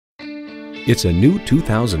It's a new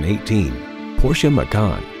 2018 Porsche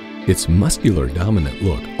Macan. Its muscular, dominant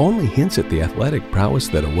look only hints at the athletic prowess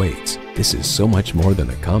that awaits. This is so much more than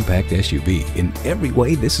a compact SUV. In every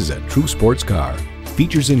way, this is a true sports car.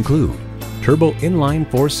 Features include turbo inline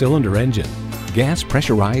 4-cylinder engine, gas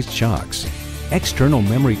pressurized shocks, external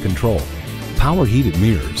memory control, power heated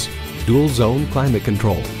mirrors, dual zone climate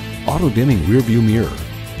control, auto dimming rear view mirror,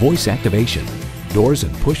 voice activation, doors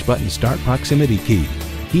and push button start proximity key,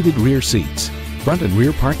 heated rear seats, front and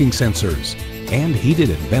rear parking sensors, and heated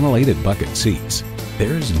and ventilated bucket seats.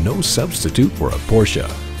 There's no substitute for a Porsche.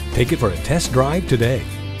 Take it for a test drive today.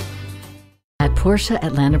 At Porsche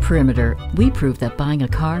Atlanta Perimeter, we prove that buying a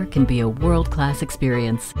car can be a world-class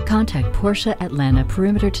experience. Contact Porsche Atlanta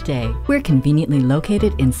Perimeter today. We're conveniently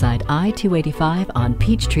located inside I-285 on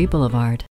Peachtree Boulevard.